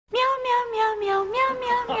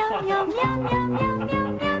All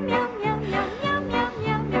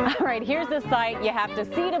right, here's the sight you have to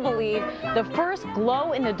see to believe. The first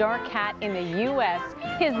glow-in-the-dark cat in the U.S.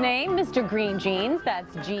 His name, Mr. Green Genes.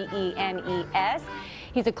 That's G-E-N-E-S.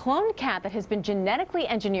 He's a cloned cat that has been genetically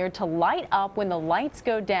engineered to light up when the lights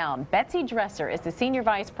go down. Betsy Dresser is the Senior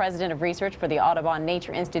Vice President of Research for the Audubon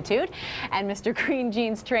Nature Institute. And Mr. Green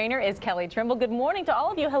Genes' trainer is Kelly Trimble. Good morning to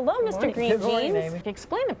all of you. Hello, Mr. Green Genes. Morning, Amy.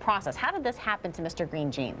 Explain the process. How did this happen to Mr.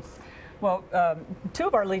 Green Genes? Well, two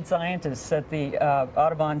of our lead scientists at the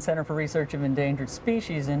Audubon Center for Research of Endangered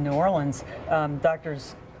Species in New Orleans,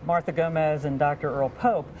 Drs. Martha Gomez and Dr. Earl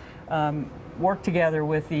Pope, worked together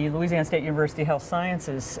with the Louisiana State University Health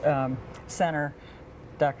Sciences Center,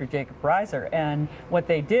 Dr. Jacob Reiser, and what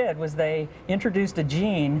they did was they introduced a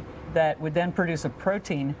gene that would then produce a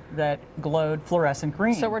protein that glowed fluorescent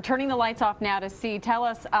green. So we're turning the lights off now to see. Tell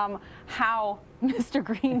us how Mr.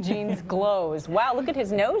 Green Genes glows. Wow, look at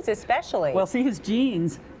his nose especially. Well, see, his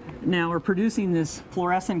genes now are producing this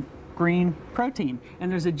fluorescent green protein,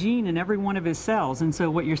 and there's a gene in every one of his cells, and so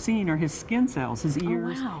what you're seeing are his skin cells, his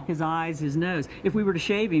ears, his eyes, his nose. If we were to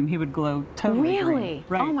shave him, he would glow totally green. Really?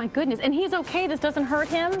 Right. Oh my goodness. And he's okay? This doesn't hurt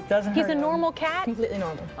him? Doesn't He's hurt a him. normal cat? Completely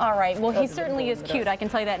normal. All right. Well, he Doesn't certainly look is normal, cute. does. I can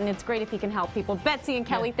tell you that, and it's great if he can help people. Betsy and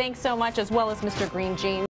Kelly, thanks so much, as well as Mr. Green Genes.